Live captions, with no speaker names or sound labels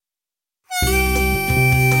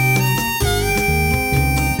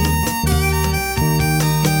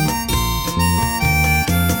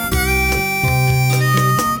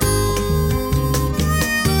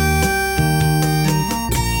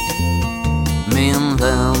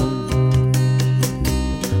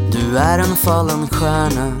Du är en fallen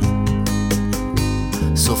stjärna,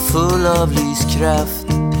 så full av lyskraft.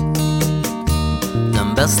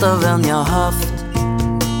 Den bästa vän jag haft.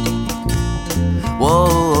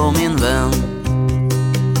 Wow, min vän.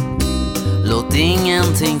 Låt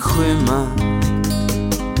ingenting skymma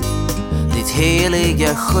ditt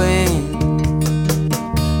heliga sken.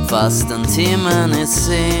 Fastän timmen är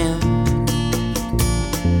sen.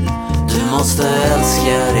 Du måste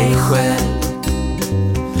älska dig själv.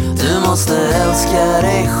 Du måste älska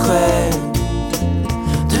dig själv.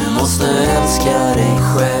 Du måste älska dig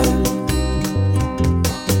själv.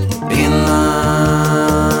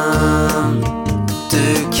 Innan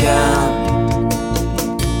du kan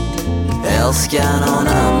älska någon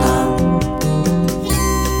annan.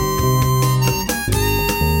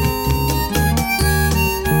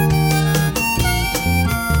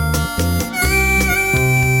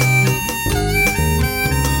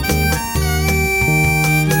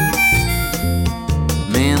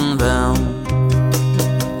 Min vän,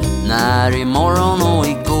 när imorgon och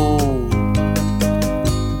igår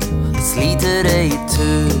sliter dig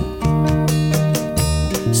itu,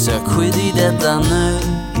 sök skydd i detta nu.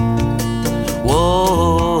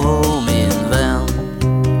 Wow, min vän.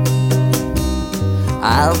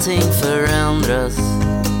 Allting förändras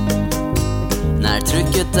när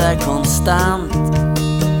trycket är konstant.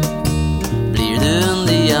 Blir du en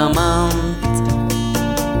diamant.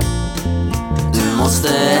 Du måste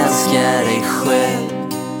älska dig själv.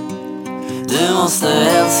 Du måste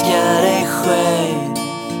älska dig själv.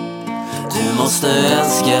 Du måste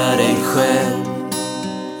älska dig själv.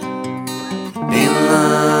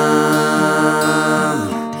 Innan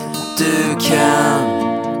du kan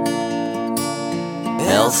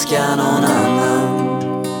älska någon annan.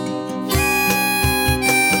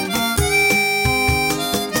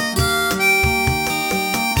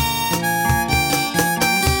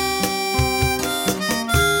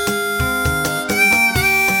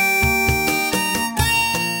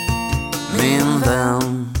 Min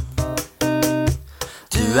vän,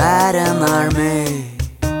 du är en armé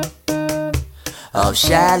av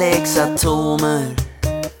kärleksatomer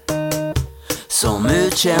som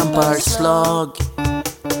utkämpar slag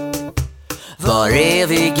var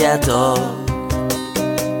eviga dag.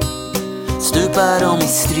 Stupar de i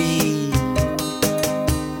strid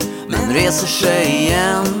men reser sig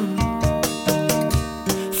igen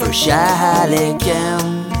för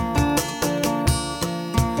kärleken.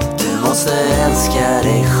 Du måste älska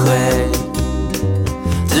dig själv.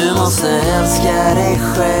 Du måste älska dig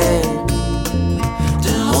själv.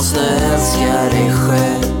 Du måste älska dig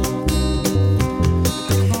själv.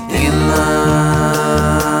 Innan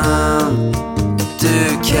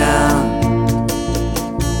du kan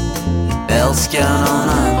älska någon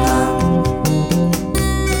annan.